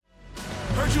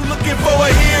You looking for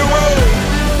a hero?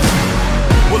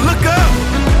 Well, look up.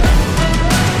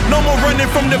 No more running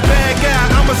from the bad guy.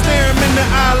 I'ma stare him in the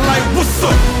eye like, what's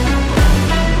up?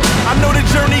 I know the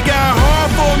journey got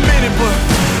hard for a minute, but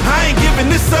I ain't giving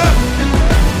this up.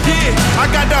 Yeah, I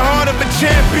got the heart of a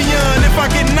champion. If I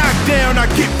get knocked down, I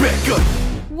get back up.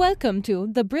 Welcome to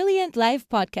the Brilliant Life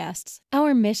Podcasts.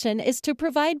 Our mission is to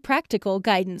provide practical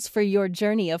guidance for your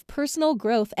journey of personal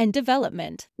growth and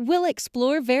development. We'll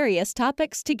explore various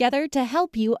topics together to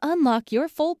help you unlock your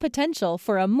full potential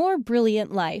for a more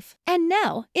brilliant life. And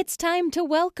now, it's time to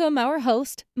welcome our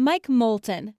host, Mike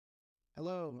Moulton.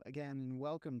 Hello again, and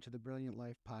welcome to the Brilliant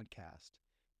Life Podcast.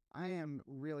 I am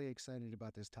really excited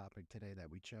about this topic today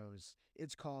that we chose.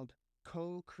 It's called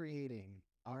Co-Creating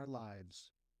Our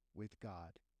Lives with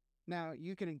God. Now,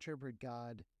 you can interpret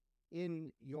God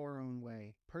in your own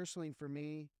way. Personally, for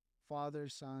me, Father,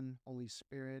 Son, Holy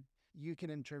Spirit. You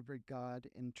can interpret God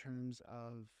in terms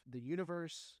of the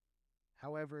universe.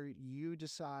 However you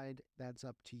decide, that's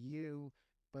up to you.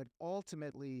 But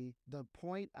ultimately, the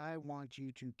point I want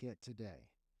you to get today,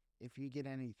 if you get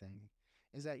anything,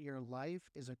 is that your life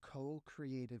is a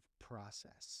co-creative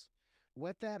process.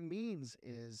 What that means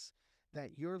is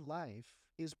that your life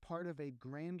is part of a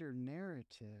grander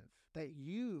narrative that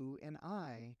you and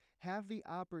I have the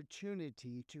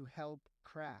opportunity to help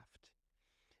craft.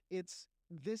 It's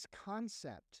this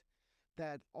concept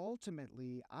that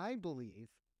ultimately I believe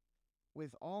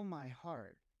with all my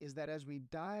heart is that as we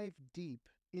dive deep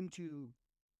into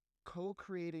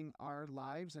co-creating our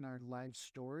lives and our life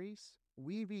stories,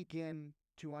 we begin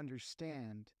to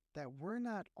understand that we're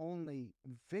not only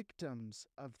victims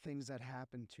of things that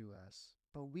happen to us,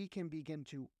 but we can begin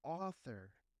to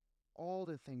author all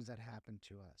the things that happen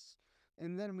to us.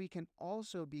 And then we can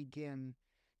also begin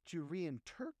to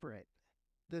reinterpret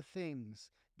the things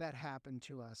that happened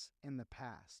to us in the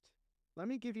past. Let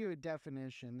me give you a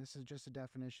definition. This is just a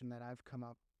definition that I've come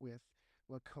up with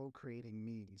what co-creating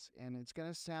means. And it's going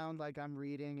to sound like I'm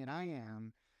reading, and I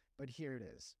am, but here it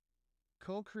is.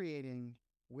 Co-creating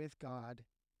with God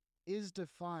is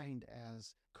defined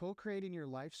as co-creating your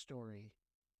life story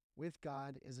with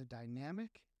God is a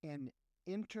dynamic and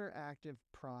interactive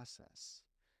process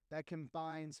that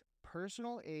combines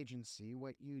personal agency,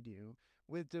 what you do,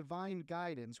 with divine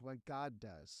guidance, what God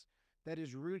does, that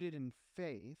is rooted in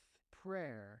faith,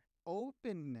 prayer,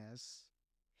 openness,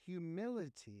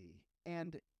 humility,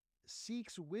 and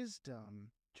seeks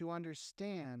wisdom to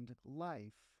understand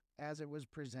life as it was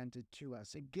presented to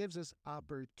us. It gives us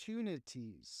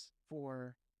opportunities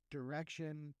for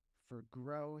direction, for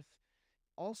growth.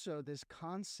 Also, this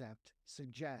concept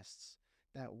suggests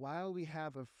that while we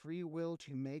have a free will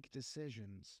to make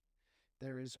decisions,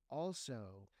 there is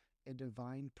also a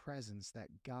divine presence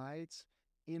that guides,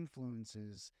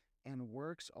 influences, and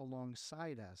works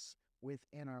alongside us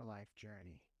within our life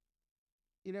journey.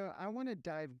 You know, I want to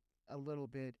dive a little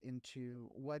bit into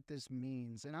what this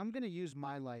means, and I'm going to use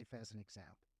my life as an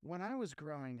example. When I was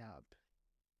growing up,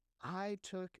 I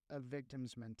took a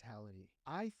victim's mentality.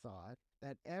 I thought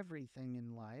that everything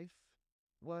in life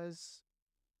was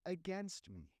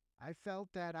against me. I felt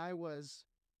that I was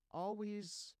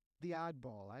always the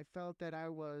oddball. I felt that I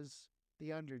was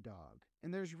the underdog.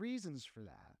 And there's reasons for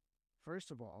that. First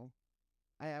of all,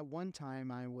 at one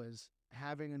time I was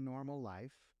having a normal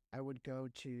life. I would go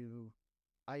to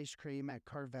ice cream at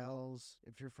Carvel's,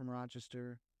 if you're from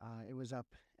Rochester. It was up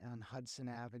on Hudson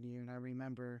Avenue, and I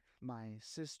remember my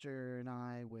sister and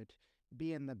I would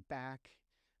be in the back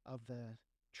of the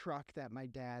truck that my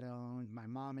dad owned. My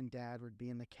mom and dad would be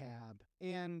in the cab,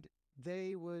 and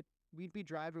we'd be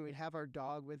driving, we'd have our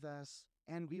dog with us,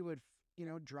 and we would,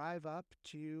 drive up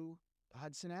to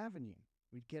Hudson Avenue.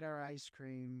 We'd get our ice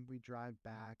cream, we'd drive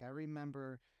back. I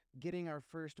remember getting our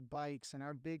first bikes and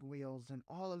our big wheels and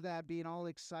all of that, being all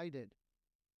excited.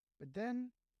 But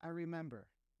then I remember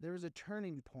there was a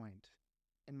turning point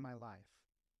in my life,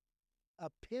 a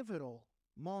pivotal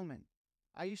moment.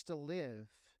 I used to live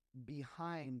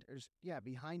behind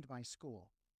my school.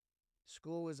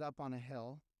 School was up on a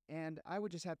hill, and I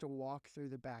would just have to walk through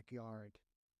the backyard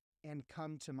and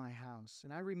come to my house.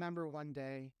 And I remember one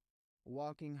day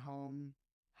walking home,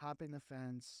 hopping the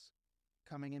fence,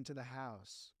 coming into the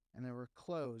house, and there were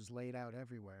clothes laid out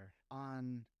everywhere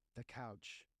on the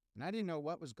couch. And I didn't know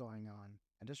what was going on.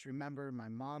 I just remember my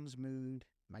mom's mood,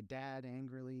 my dad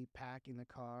angrily packing the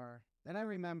car. Then I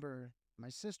remember my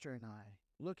sister and I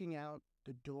looking out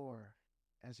the door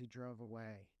as he drove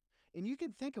away. And you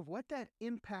can think of what that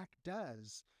impact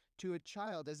does to a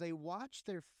child as they watch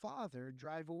their father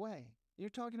drive away. You're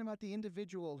talking about the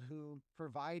individual who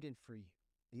provided for you,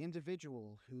 the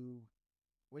individual who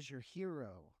was your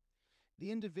hero.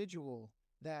 The individual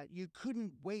that you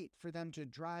couldn't wait for them to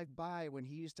drive by when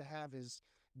he used to have his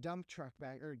dump truck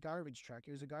back, or garbage truck.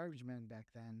 He was a garbage man back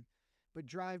then. But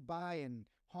drive by and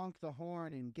honk the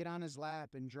horn and get on his lap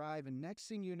and drive. And next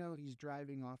thing you know, he's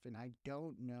driving off, and I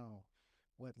don't know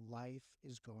what life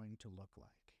is going to look like.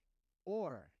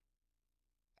 Or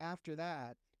after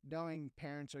that, knowing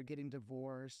parents are getting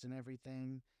divorced and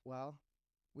everything, well,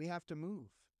 we have to move.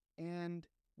 And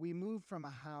we move from a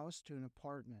house to an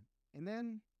apartment. And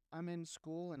then I'm in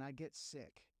school and I get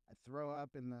sick. I throw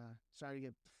up in the, sorry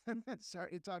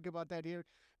to talk about that here,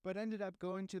 but ended up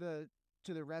going to the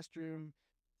restroom,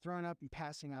 throwing up and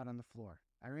passing out on the floor.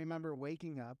 I remember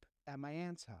waking up at my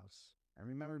aunt's house. I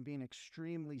remember being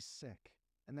extremely sick.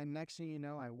 And then next thing you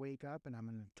know, I wake up and I'm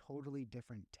in a totally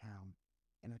different town,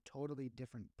 in a totally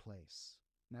different place.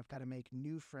 And I've got to make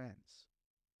new friends.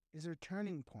 These are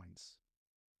turning points.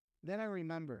 Then I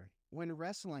remember when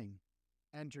wrestling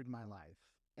entered my life,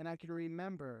 and I can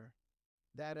remember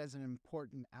that as an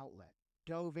important outlet.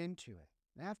 Dove into it.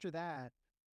 And after that,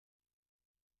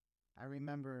 I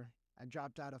remember I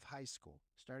dropped out of high school,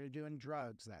 started doing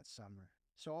drugs that summer.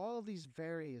 So all of these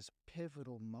various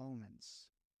pivotal moments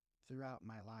throughout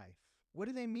my life, what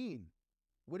do they mean?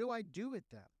 What do I do with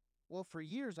them? Well, for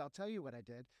years, I'll tell you what I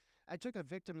did. I took a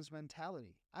victim's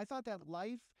mentality. I thought that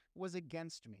life was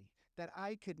against me, that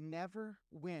I could never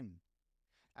win.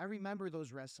 I remember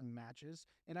those wrestling matches,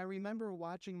 and I remember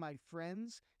watching my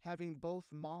friends having both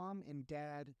mom and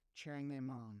dad cheering them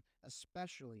on,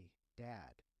 especially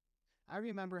dad. I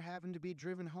remember having to be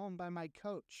driven home by my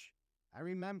coach. I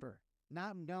remember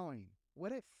not knowing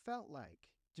what it felt like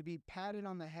to be patted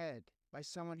on the head by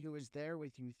someone who was there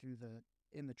with you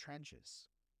in the trenches.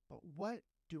 But what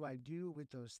do I do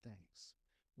with those things?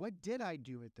 What did I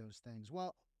do with those things?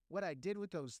 Well, what I did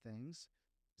with those things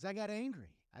is I got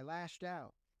angry. I lashed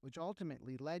out, which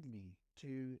ultimately led me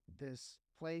to this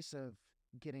place of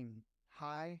getting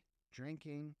high,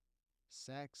 drinking,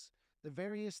 sex, the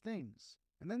various things.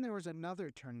 And then there was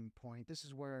another turning point. This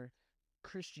is where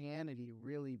Christianity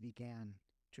really began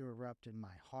to erupt in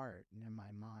my heart and in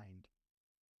my mind.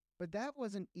 But that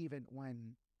wasn't even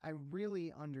when I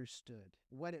really understood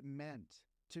what it meant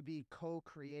to be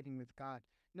co-creating with God.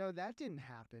 No, that didn't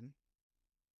happen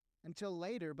until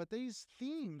later. But these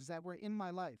themes that were in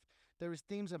my life, there was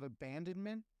themes of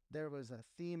abandonment. There was a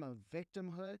theme of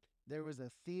victimhood. There was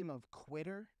a theme of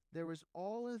quitter. There was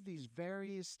all of these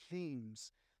various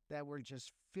themes that were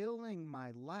just filling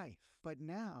my life. But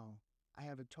now I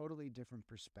have a totally different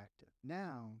perspective.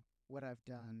 Now what I've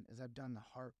done is I've done the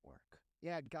heart work.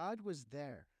 Yeah, God was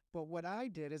there. But what I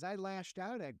did is I lashed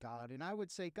out at God and I would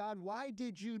say, God, why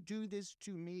did you do this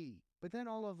to me? But then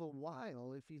all of a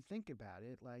while, if you think about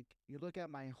it, like you look at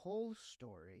my whole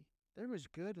story, there was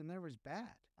good and there was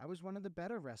bad. I was one of the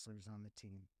better wrestlers on the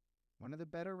team, one of the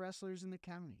better wrestlers in the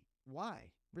county.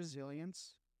 Why?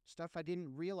 Resilience. Stuff I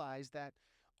didn't realize, that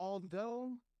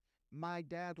although my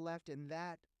dad left and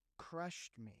that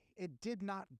crushed me, it did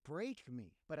not break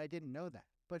me, but I didn't know that.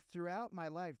 But throughout my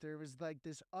life, there was like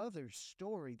this other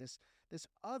story, this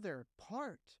other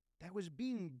part that was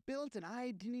being built, and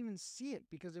I didn't even see it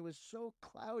because it was so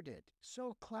clouded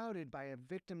by a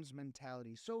victim's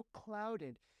mentality, so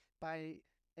clouded by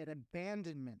an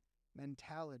abandonment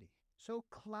mentality, so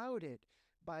clouded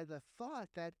by the thought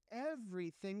that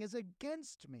everything is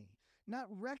against me, not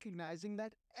recognizing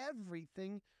that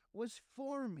everything was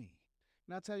for me.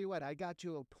 And I'll tell you what, I got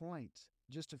to a point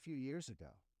just a few years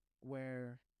ago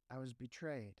where I was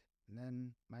betrayed, and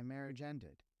then my marriage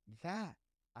ended. That,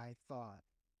 I thought,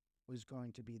 was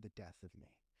going to be the death of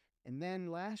me. And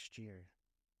then last year,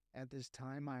 at this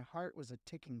time, my heart was a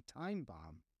ticking time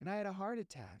bomb, and I had a heart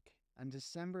attack on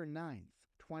December 9th,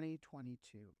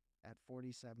 2022, at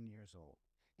 47 years old.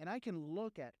 And I can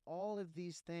look at all of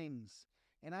these things,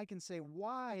 and I can say,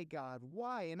 why, God,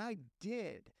 why? And I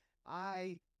did,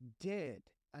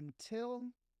 until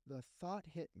the thought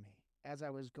hit me as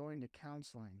I was going to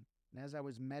counseling and as I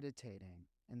was meditating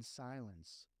in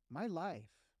silence. My life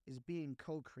is being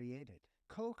co-created.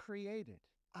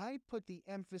 I put the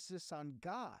emphasis on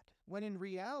God, when in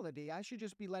reality, I should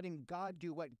just be letting God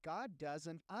do what God does,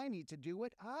 and I need to do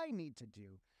what I need to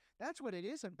do. That's what it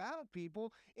is about,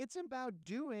 people. It's about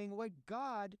doing what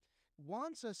God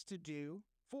wants us to do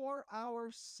for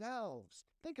ourselves.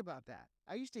 Think about that.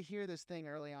 I used to hear this thing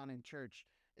early on in church.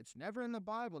 It's never in the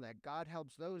Bible that God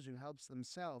helps those who helps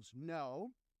themselves.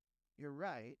 No, you're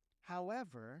right.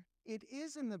 However, it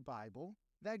is in the Bible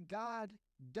that God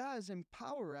does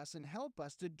empower us and help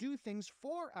us to do things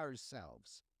for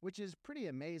ourselves, which is pretty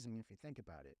amazing if you think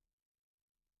about it.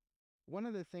 One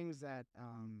of the things that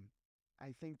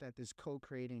I think that this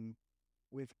co-creating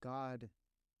with God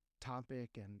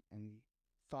topic and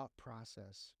thought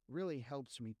process really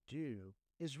helps me do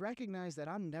is recognize that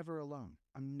I'm never alone.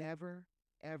 I'm never,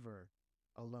 ever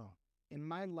alone. In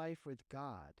my life with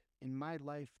God, in my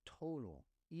life total,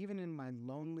 even in my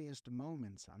loneliest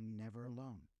moments, I'm never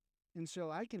alone. And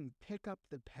so I can pick up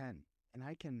the pen and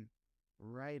I can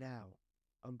write out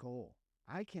a goal.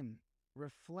 I can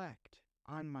reflect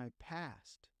on my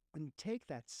past and take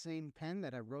that same pen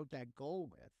that I wrote that goal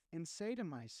with and say to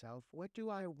myself, what do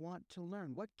I want to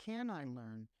learn? What can I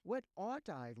learn? What ought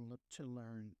I to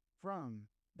learn from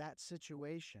that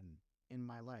situation in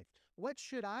my life? What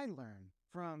should I learn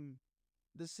from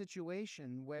the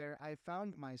situation where I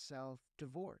found myself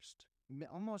divorced,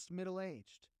 almost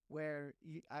middle-aged, where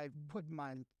I've put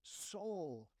my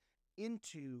soul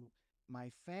into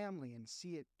my family and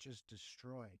see it just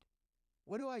destroyed?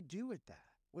 What do I do with that?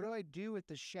 What do I do with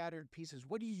the shattered pieces?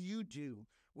 What do you do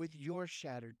with your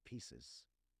shattered pieces?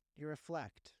 You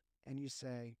reflect and you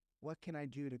say, what can I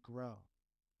do to grow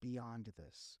beyond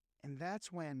this? And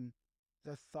that's when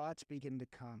the thoughts begin to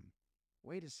come.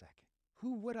 Wait a second.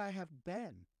 Who would I have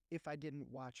been if I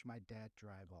didn't watch my dad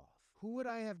drive off? Who would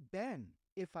I have been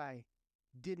if I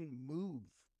didn't move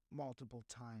multiple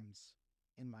times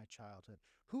in my childhood?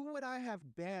 Who would I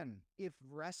have been if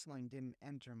wrestling didn't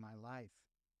enter my life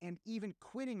and even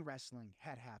quitting wrestling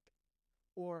had happened?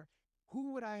 Or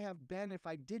who would I have been if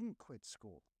I didn't quit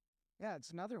school? Yeah,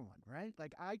 it's another one, right?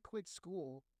 Like I quit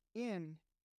school in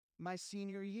my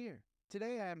senior year.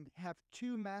 Today I have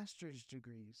 2 master's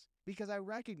degrees because I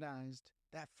recognized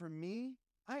that for me,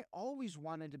 I always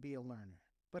wanted to be a learner,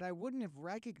 but I wouldn't have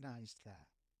recognized that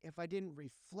if I didn't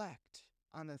reflect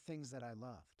on the things that I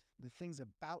loved, the things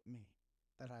about me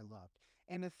that I loved.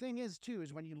 And the thing is, too,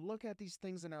 is when you look at these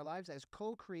things in our lives as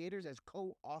co-creators, as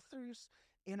co-authors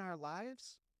in our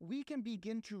lives, we can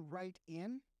begin to write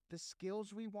in the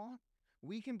skills we want.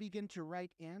 We can begin to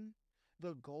write in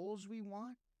the goals we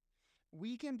want.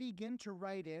 We can begin to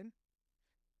write in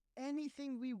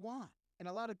anything we want. And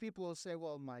a lot of people will say,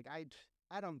 well, Mike,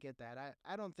 I don't get that.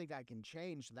 I don't think I can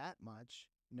change that much.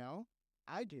 No,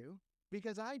 I do,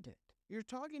 because I did. You're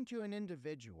talking to an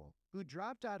individual who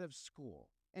dropped out of school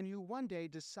and who one day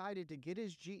decided to get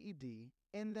his GED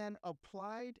and then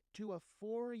applied to a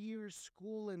 4-year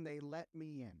school and they let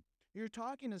me in. You're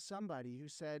talking to somebody who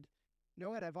said, you know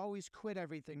what, I've always quit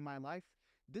everything in my life.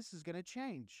 This is going to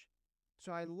change.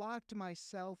 So I locked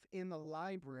myself in the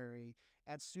library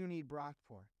at SUNY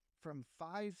Brockport from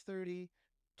 5:30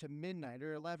 to midnight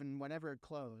or 11, whenever it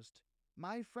closed.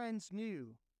 My friends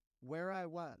knew where I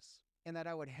was and that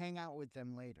I would hang out with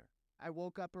them later. I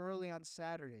woke up early on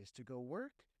Saturdays to go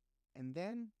work, and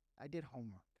then I did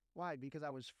homework. Why? Because I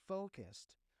was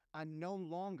focused on no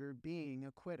longer being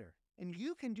a quitter. And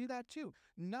you can do that too.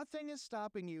 Nothing is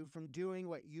stopping you from doing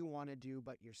what you want to do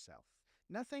but yourself.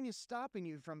 Nothing is stopping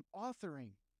you from authoring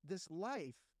this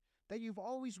life that you've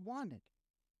always wanted.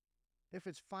 If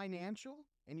it's financial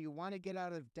and you want to get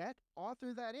out of debt,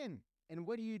 author that in. And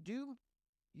what do?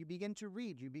 You begin to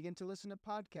read. You begin to listen to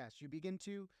podcasts. You begin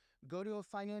to go to a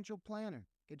financial planner.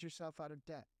 Get yourself out of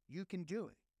debt. You can do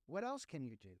it. What else can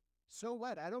you do? So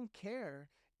what? I don't care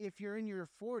if you're in your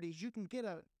 40s. You can get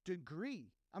a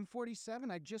degree. I'm 47.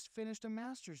 I just finished a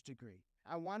master's degree.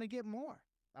 I want to get more.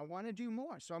 I want to do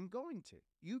more, so I'm going to.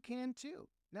 You can too.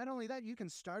 Not only that, you can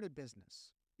start a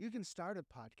business. You can start a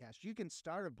podcast. You can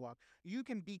start a blog. You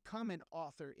can become an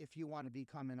author if you want to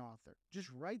become an author. Just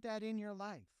write that in your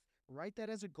life. Write that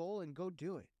as a goal and go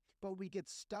do it. But we get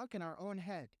stuck in our own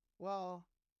head. Well,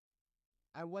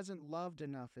 I wasn't loved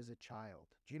enough as a child.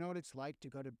 Do you know what it's like to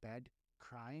go to bed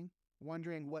crying,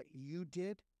 wondering what you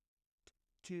did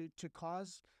to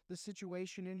cause the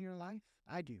situation in your life?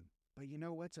 I do. But you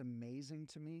know what's amazing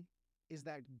to me is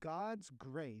that God's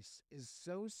grace is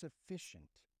so sufficient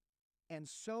and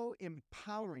so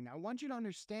empowering. I want you to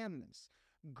understand this.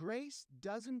 Grace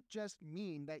doesn't just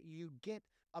mean that you get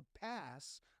a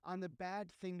pass on the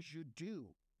bad things you do.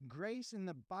 Grace in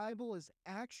the Bible is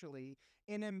actually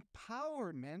an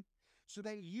empowerment so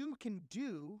that you can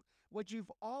do what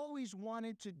you've always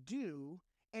wanted to do.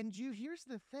 And here's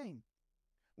the thing.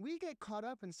 We get caught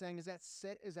up in saying, is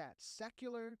that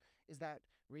secular? Is that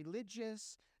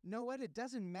religious? No, what? It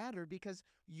doesn't matter, because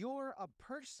you're a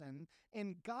person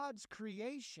in God's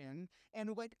creation,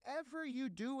 and whatever you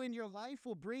do in your life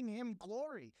will bring him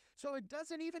glory. So it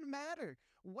doesn't even matter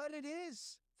what it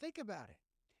is. Think about it.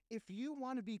 If you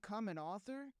want to become an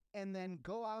author and then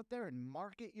go out there and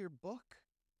market your book,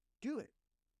 do it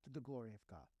to the glory of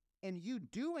God. And you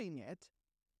doing it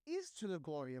is to the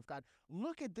glory of God.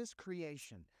 Look at this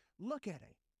creation. Look at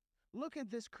it. Look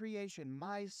at this creation,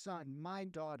 my son, my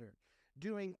daughter.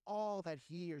 doing all that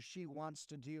he or she wants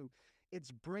to do.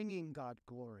 It's bringing God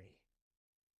glory.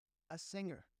 A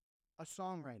singer, a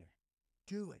songwriter,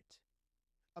 do it.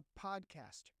 A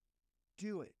podcaster,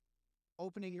 do it.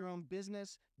 Opening your own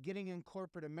business, getting in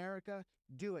corporate America,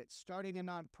 do it. Starting a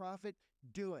nonprofit,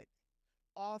 do it.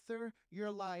 Author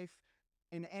your life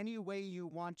in any way you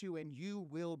want to, and you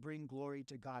will bring glory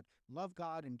to God. Love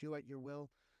God and do it your will.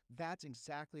 That's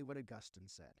exactly what Augustine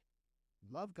said.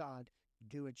 Love God,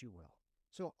 do what you will.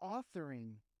 So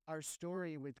authoring our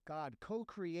story with God,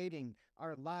 co-creating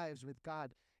our lives with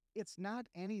God, it's not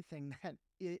anything that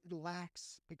it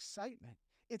lacks excitement.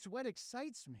 It's what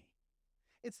excites me.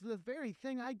 It's the very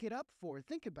thing I get up for.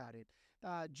 Think about it.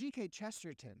 G.K.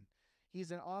 Chesterton,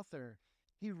 he's an author.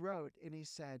 He wrote and he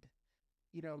said,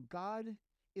 God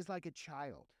is like a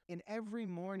child. And every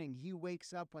morning he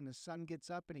wakes up when the sun gets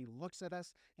up and he looks at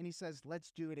us and he says,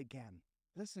 let's do it again.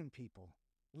 Listen, people,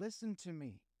 listen to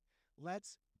me.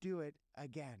 Let's do it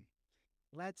again.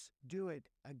 Let's do it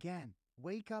again.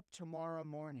 Wake up tomorrow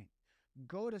morning.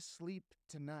 Go to sleep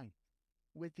tonight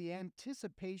with the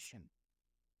anticipation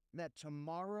that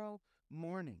tomorrow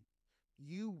morning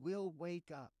you will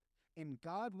wake up and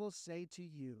God will say to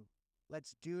you,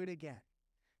 let's do it again.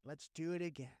 Let's do it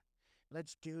again.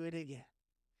 Let's do it again.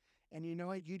 And you know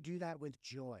what? You do that with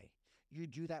joy. You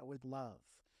do that with love.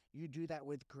 You do that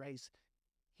with grace.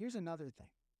 Here's another thing.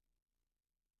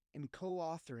 In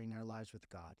co-authoring our lives with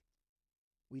God,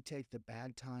 we take the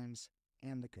bad times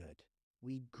and the good.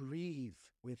 We grieve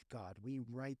with God. We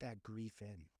write that grief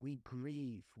in. We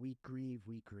grieve.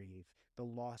 The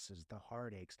losses, the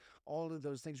heartaches, all of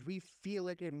those things. We feel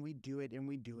it and we do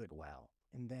it well.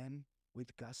 And then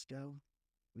with gusto,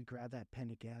 we grab that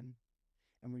pen again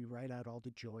and we write out all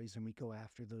the joys and we go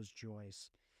after those joys.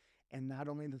 And not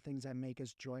only the things that make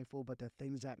us joyful, but the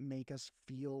things that make us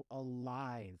feel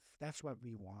alive. That's what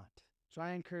we want. So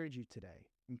I encourage you today,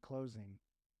 in closing,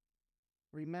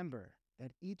 remember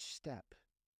that each step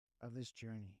of this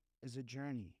journey is a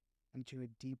journey into a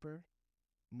deeper,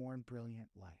 more brilliant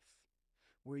life,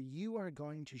 where you are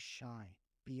going to shine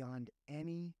beyond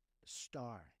any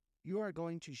star. You are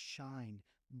going to shine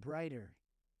brighter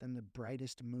than the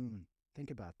brightest moon.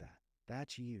 Think about that.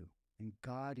 That's you. And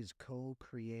God is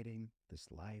co-creating this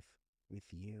life with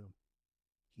you.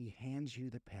 He hands you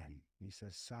the pen. He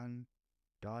says, son,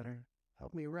 daughter,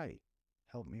 help me write.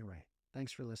 Help me write.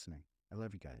 Thanks for listening. I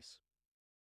love you guys.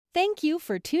 Thank you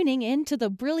for tuning in to the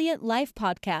Brilliant Life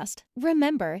podcast.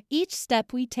 Remember, each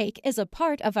step we take is a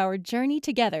part of our journey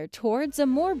together towards a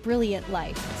more brilliant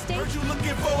life. Heard you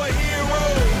looking for a hero.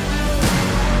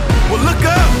 Well, look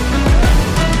up.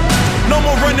 No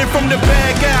more running from the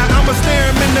bad guy. I'ma stare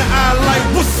him in the eye like,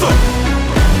 what's up?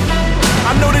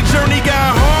 I know the journey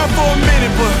got hard for a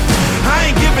minute, but I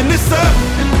ain't giving this up.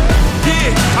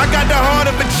 Yeah, I got the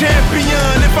heart of a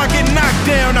champion. If I get knocked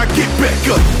down, I get back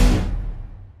up.